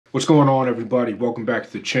What's going on, everybody? Welcome back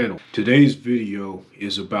to the channel. Today's video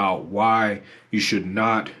is about why you should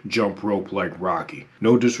not jump rope like Rocky.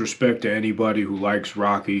 No disrespect to anybody who likes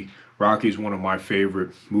Rocky. Rocky is one of my favorite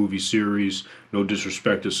movie series. No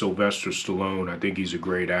disrespect to Sylvester Stallone. I think he's a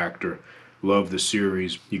great actor. Love the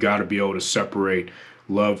series. You got to be able to separate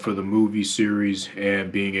love for the movie series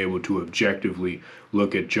and being able to objectively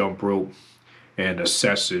look at jump rope and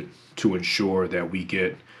assess it to ensure that we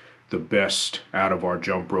get the best out of our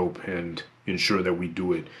jump rope and ensure that we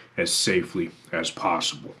do it as safely as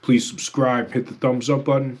possible. Please subscribe, hit the thumbs up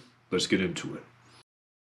button. Let's get into it.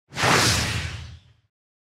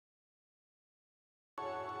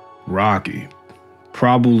 Rocky,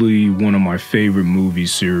 probably one of my favorite movie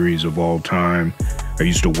series of all time. I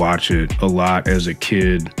used to watch it a lot as a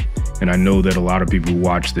kid, and I know that a lot of people who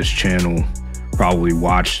watch this channel probably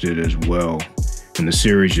watched it as well. And the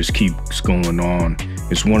series just keeps going on.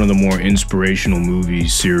 It's one of the more inspirational movie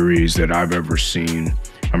series that I've ever seen.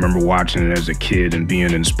 I remember watching it as a kid and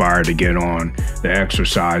being inspired to get on the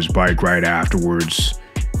exercise bike right afterwards.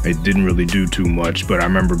 It didn't really do too much, but I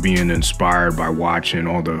remember being inspired by watching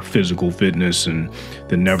all the physical fitness and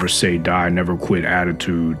the never say die, never quit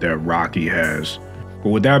attitude that Rocky has. But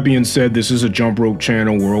with that being said, this is a jump rope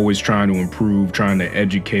channel. We're always trying to improve, trying to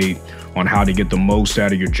educate on how to get the most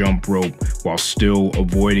out of your jump rope while still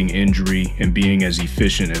avoiding injury and being as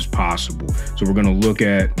efficient as possible. So we're gonna look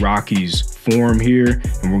at Rocky's form here,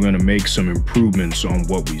 and we're gonna make some improvements on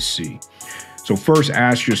what we see. So first,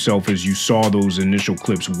 ask yourself, as you saw those initial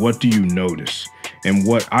clips, what do you notice? And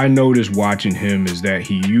what I noticed watching him is that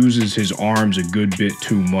he uses his arms a good bit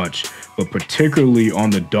too much, but particularly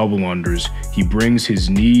on the double unders, he brings his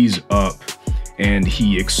knees up and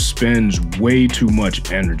he expends way too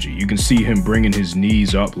much energy. You can see him bringing his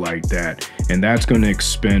knees up like that, and that's going to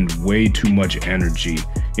expend way too much energy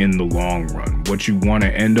in the long run. What you want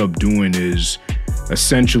to end up doing is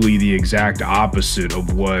essentially the exact opposite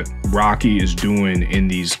of what Rocky is doing in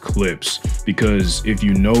these clips, because if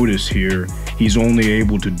you notice here, he's only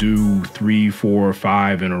able to do 3, 4,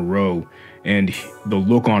 5 in a row, and the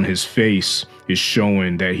look on his face is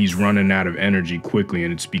showing that he's running out of energy quickly,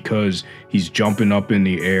 and it's because he's jumping up in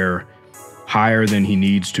the air higher than he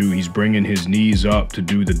needs to. He's bringing his knees up to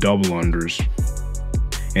do the double unders,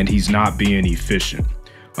 and he's not being efficient.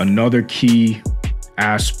 Another key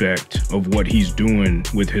aspect of what he's doing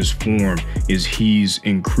with his form is he's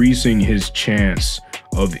increasing his chance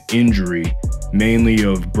of injury, mainly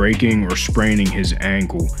of breaking or spraining his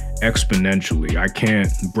ankle exponentially. I can't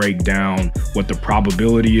break down what the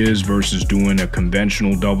probability is versus doing a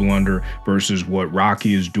conventional double under versus what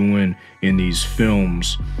Rocky is doing in these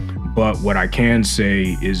films, but what I can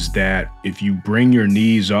say is that if you bring your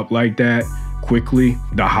knees up like that quickly,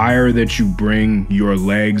 the higher that you bring your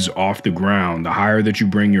legs off the ground, the higher that you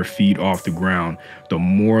bring your feet off the ground, the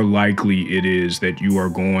more likely it is that you are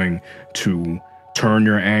going to turn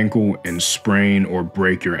your ankle and sprain or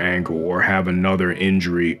break your ankle or have another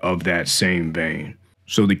injury of that same vein.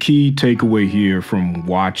 So the key takeaway here from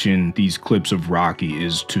watching these clips of Rocky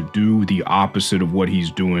is to do the opposite of what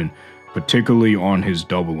he's doing, particularly on his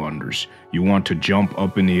double unders. You want to jump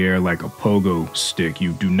up in the air like a pogo stick.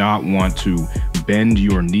 You do not want to bend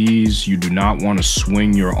your knees. You do not want to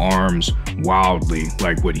swing your arms wildly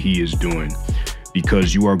like what he is doing,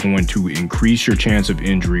 because you are going to increase your chance of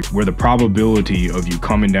injury, where the probability of you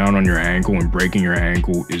coming down on your ankle and breaking your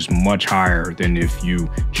ankle is much higher than if you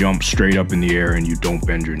jump straight up in the air and you don't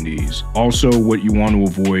bend your knees. Also, what you want to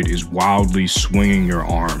avoid is wildly swinging your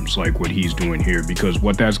arms like what he's doing here, because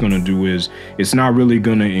what that's going to do is it's not really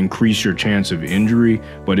going to increase your chance of injury,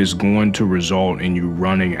 but it's going to result in you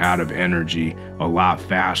running out of energy a lot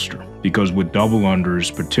faster. Because with double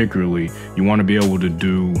unders particularly, you want to be able to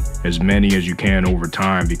do as many as you can over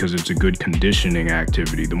time, because it's a good conditioning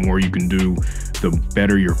activity. The more you can do, the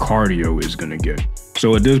better your cardio is going to get.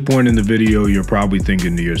 So at this point in the video, you're probably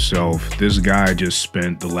thinking to yourself, this guy just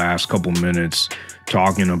spent the last couple minutes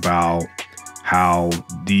talking about how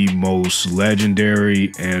the most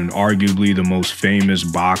legendary and arguably the most famous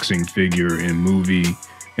boxing figure in movie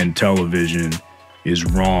and television is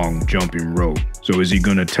wrong jumping rope. So is he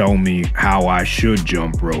gonna tell me how I should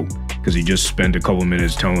jump rope? Because he just spent a couple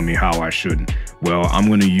minutes telling me how I shouldn't. Well, I'm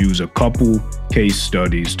gonna use a couple case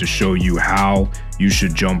studies to show you how you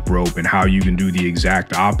should jump rope and how you can do the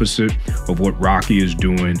exact opposite of what Rocky is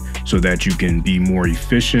doing, so that you can be more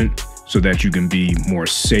efficient, so that you can be more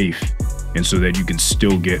safe, and so that you can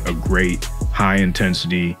still get a great high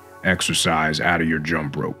intensity exercise out of your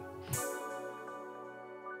jump rope.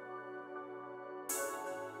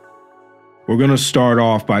 We're gonna start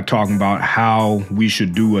off by talking about how we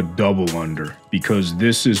should do a double under, because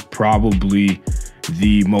this is probably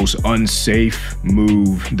the most unsafe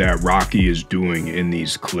move that Rocky is doing in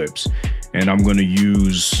these clips. And I'm gonna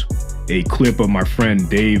use a clip of my friend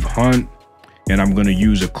Dave Hunt, and I'm gonna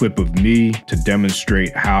use a clip of me to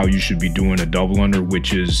demonstrate how you should be doing a double under,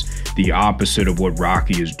 which is the opposite of what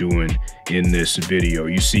Rocky is doing in this video.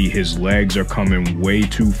 You see his legs are coming way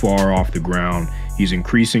too far off the ground. He's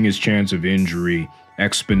increasing his chance of injury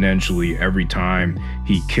exponentially every time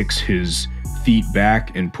he kicks his feet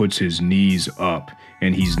back and puts his knees up,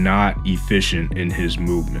 and he's not efficient in his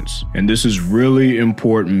movements. And this is really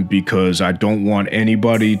important because I don't want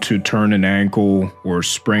anybody to turn an ankle or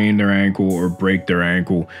sprain their ankle or break their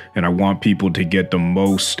ankle, and I want people to get the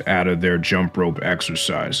most out of their jump rope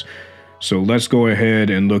exercise. So let's go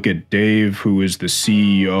ahead and look at Dave, who is the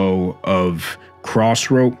CEO of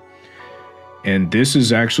Crossrope. And this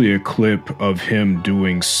is actually a clip of him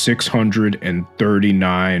doing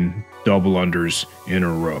 639 double unders in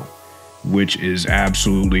a row, which is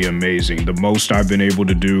absolutely amazing. The most I've been able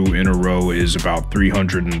to do in a row is about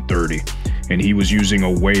 330. And he was using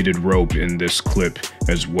a weighted rope in this clip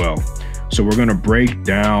as well. So we're gonna break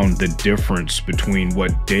down the difference between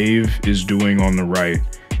what Dave is doing on the right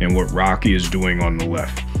and what Rocky is doing on the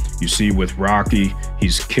left. You see with Rocky,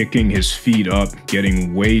 he's kicking his feet up,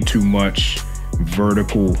 getting way too much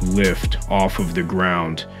vertical lift off of the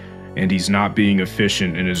ground, and he's not being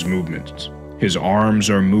efficient in his movements. His arms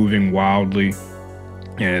are moving wildly,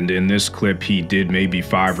 and in this clip he did maybe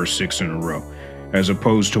 5 or 6 in a row, as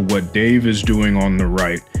opposed to what Dave is doing on the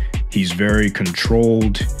right. He's very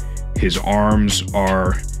controlled, his arms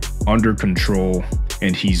are under control,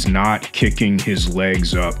 and he's not kicking his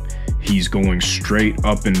legs up. He's going straight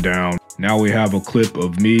up and down. Now we have a clip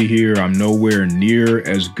of me here. I'm nowhere near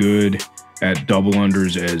as good at double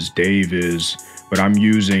unders as Dave is, but I'm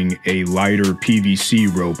using a lighter PVC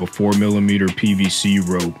rope, a 4mm PVC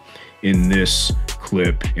rope in this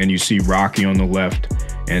clip. And you see Rocky on the left,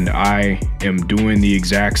 and I am doing the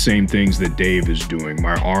exact same things that Dave is doing.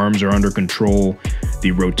 My arms are under control.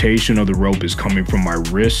 The rotation of the rope is coming from my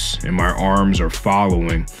wrists, and my arms are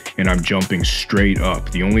following, and I'm jumping straight up.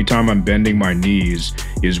 The only time I'm bending my knees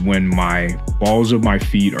is when my balls of my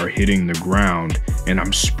feet are hitting the ground and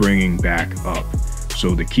I'm springing back up.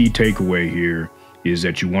 So the key takeaway here is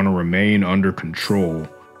that you want to remain under control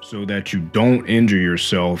so that you don't injure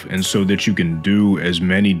yourself, and so that you can do as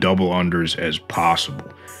many double unders as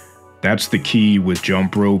possible. That's the key with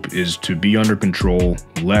jump rope, is to be under control.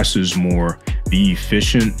 Less is more. Be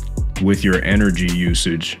efficient with your energy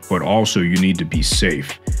usage, but also you need to be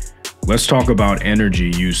safe. Let's talk about energy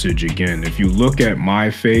usage again. If you look at my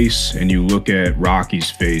face and you look at Rocky's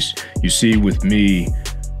face, you see with me,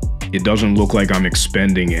 it doesn't look like I'm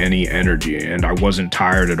expending any energy, and I wasn't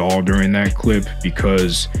tired at all during that clip,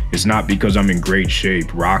 because it's not because I'm in great shape.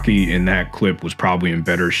 Rocky in that clip was probably in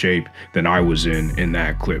better shape than I was in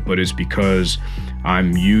that clip, but it's because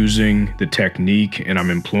I'm using the technique and I'm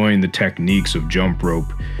employing the techniques of jump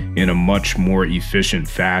rope in a much more efficient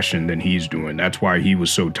fashion than he's doing. That's why he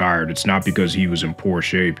was so tired. It's not because he was in poor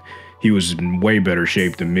shape. He was in way better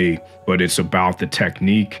shape than me, but it's about the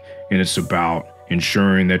technique, and it's about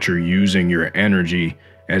ensuring that you're using your energy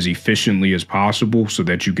as efficiently as possible so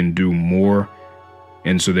that you can do more,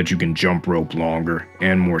 and so that you can jump rope longer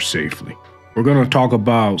and more safely. We're gonna talk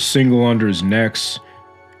about single unders next,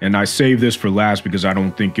 and I saved this for last because I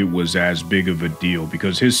don't think it was as big of a deal,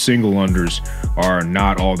 because his single unders are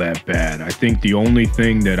not all that bad. I think the only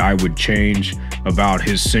thing that I would change about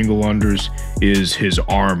his single unders is his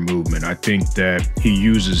arm movement. I think that he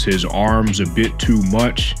uses his arms a bit too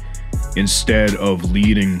much instead of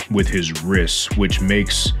leading with his wrists, which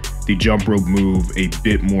makes the jump rope move a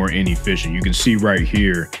bit more inefficient. You can see right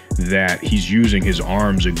here that he's using his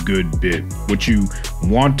arms a good bit. What you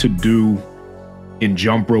want to do in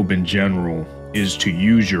jump rope in general is to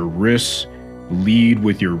use your wrists, lead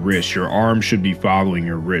with your wrists. Your arms should be following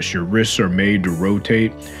your wrists. Your wrists are made to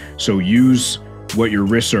rotate, so use what your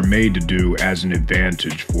wrists are made to do as an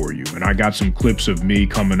advantage for you. And I got some clips of me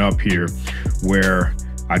coming up here where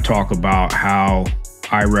I talk about how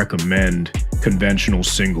I recommend conventional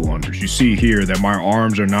single unders. You see here that my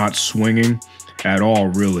arms are not swinging at all,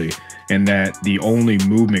 really, and that the only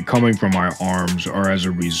movement coming from my arms are as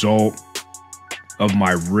a result of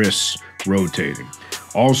my wrists rotating.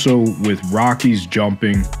 Also, with Rocky's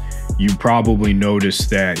jumping, you probably noticed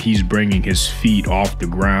that he's bringing his feet off the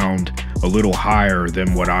ground a little higher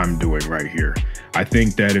than what I'm doing right here. I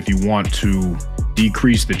think that if you want to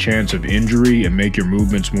decrease the chance of injury and make your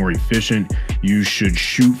movements more efficient, you should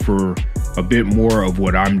shoot for a bit more of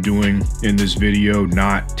what I'm doing in this video,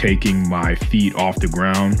 not taking my feet off the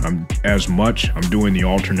ground as much. I'm doing the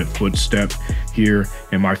alternate footstep here,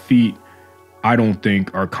 and my feet, I don't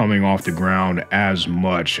think, are coming off the ground as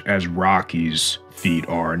much as Rocky's feet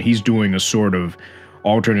are. And he's doing a sort of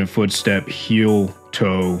alternate footstep, heel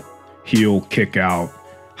toe, heel kick out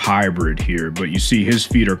hybrid here. But you see his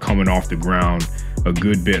feet are coming off the ground a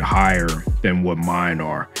good bit higher than what mine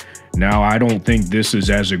are. Now, I don't think this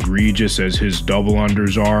is as egregious as his double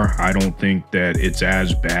unders are. I don't think that it's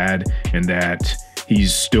as bad, and that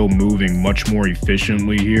he's still moving much more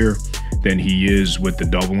efficiently here than he is with the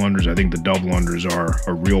double unders. I think the double unders are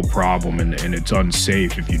a real problem, and it's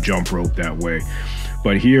unsafe if you jump rope that way.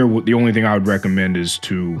 But here, the only thing I would recommend is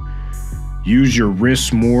to use your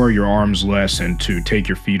wrists more, your arms less, and to take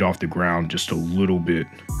your feet off the ground just a little bit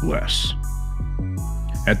less.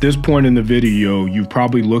 At this point in the video, you've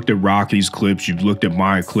probably looked at Rocky's clips, you've looked at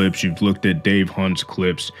my clips, you've looked at Dave Hunt's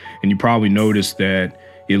clips, and you probably noticed that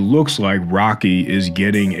it looks like Rocky is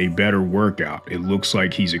getting a better workout. It looks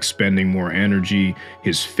like he's expending more energy.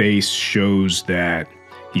 His face shows that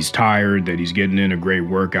he's tired, that he's getting in a great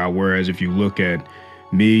workout. Whereas if you look at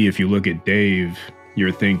me, if you look at Dave,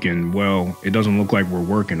 you're thinking, well, it doesn't look like we're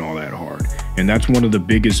working all that hard. And that's one of the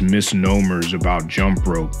biggest misnomers about jump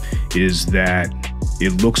rope, is that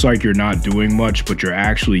it looks like you're not doing much, but you're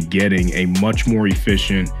actually getting a much more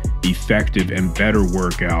efficient, effective, and better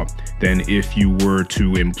workout than if you were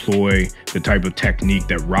to employ the type of technique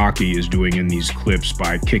that Rocky is doing in these clips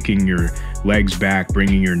by kicking your legs back,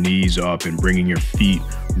 bringing your knees up, and bringing your feet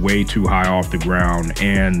way too high off the ground,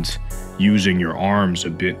 and using your arms a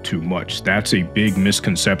bit too much. That's a big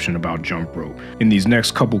misconception about jump rope. In these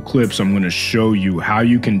next couple clips, I'm going to show you how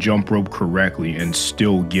you can jump rope correctly and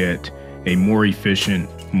still get a more efficient,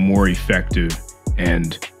 more effective,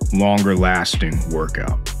 and longer lasting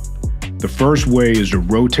workout. The first way is to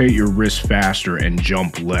rotate your wrists faster and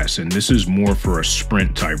jump less, and this is more for a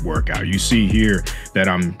sprint type workout. You see here that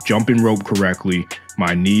I'm jumping rope correctly,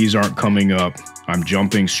 my knees aren't coming up, I'm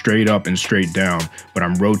jumping straight up and straight down, but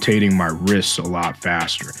I'm rotating my wrists a lot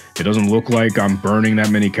faster. It doesn't look like I'm burning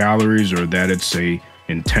that many calories or that it's a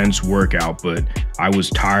intense workout, but I was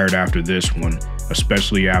tired after this one,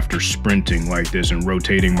 especially after sprinting like this and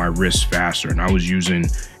rotating my wrists faster. And I was using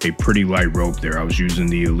a pretty light rope there. I was using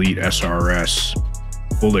the Elite SRS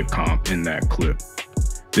Bullet Comp in that clip.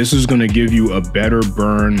 This is going to give you a better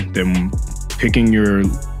burn than picking your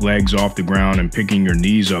legs off the ground and picking your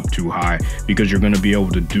knees up too high, because you're going to be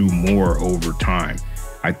able to do more over time.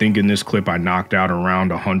 I think in this clip I knocked out around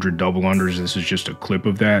 100 double unders. This is just a clip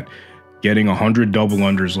of that. Getting 100 double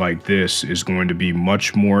unders like this is going to be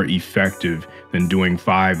much more effective than doing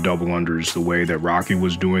 5 double unders the way that Rocky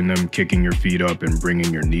was doing them, kicking your feet up and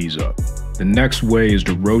bringing your knees up. The next way is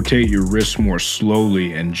to rotate your wrists more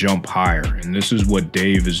slowly and jump higher. And this is what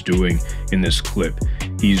Dave is doing in this clip.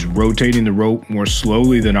 He's rotating the rope more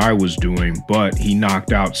slowly than I was doing, but he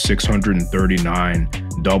knocked out 639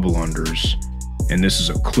 double unders. And this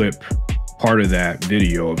is a clip, part of that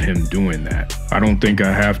video of him doing that. I don't think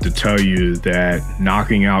I have to tell you that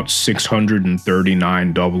knocking out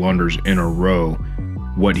 639 double unders in a row,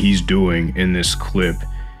 what he's doing in this clip,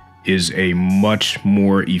 is a much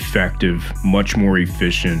more effective, much more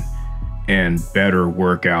efficient, and better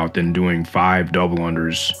workout than doing 5 double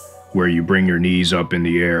unders where you bring your knees up in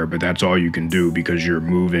the air, but that's all you can do because you're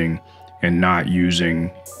moving and not using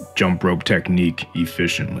jump rope technique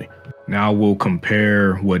efficiently. Now we'll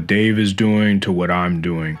compare what Dave is doing to what I'm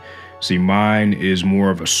doing. See, mine is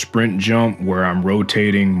more of a sprint jump where I'm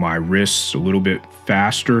rotating my wrists a little bit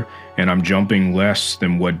faster and I'm jumping less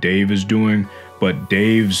than what Dave is doing. But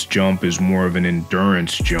Dave's jump is more of an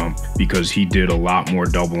endurance jump because he did a lot more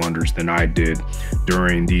double unders than I did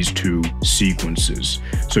during these 2 sequences.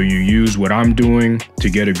 So you use what I'm doing to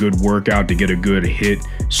get a good workout, to get a good hit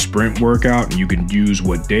sprint workout, and you can use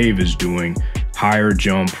what Dave is doing, higher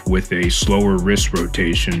jump with a slower wrist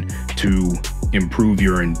rotation, to improve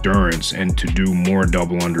your endurance and to do more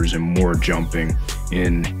double unders and more jumping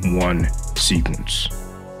in one sequence.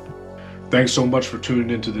 Thanks so much for tuning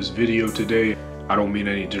into this video today. I don't mean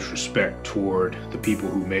any disrespect toward the people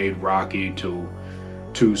who made Rocky, to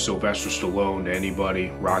Sylvester Stallone, to anybody.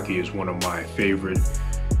 Rocky is one of my favorite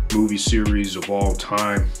movie series of all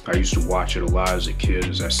time. I used to watch it a lot as a kid,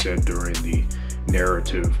 as I said during the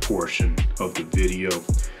narrative portion of the video.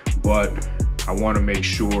 But I want to make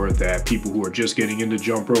sure that people who are just getting into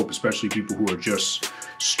jump rope, especially people who are just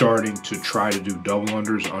starting to try to do double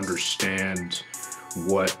unders, understand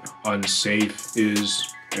what unsafe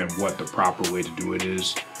is and what the proper way to do it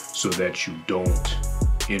is so that you don't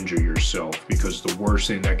injure yourself. Because the worst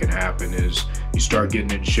thing that can happen is you start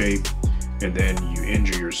getting in shape and then you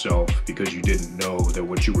injure yourself because you didn't know that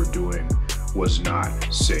what you were doing was not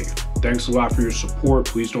safe. Thanks a lot for your support.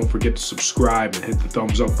 Please don't forget to subscribe and hit the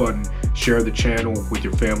thumbs up button. Share the channel with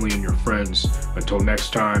your family and your friends. Until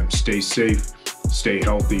next time, stay safe, stay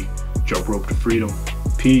healthy, jump rope to freedom.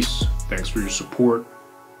 Peace. Thanks for your support.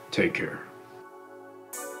 Take care.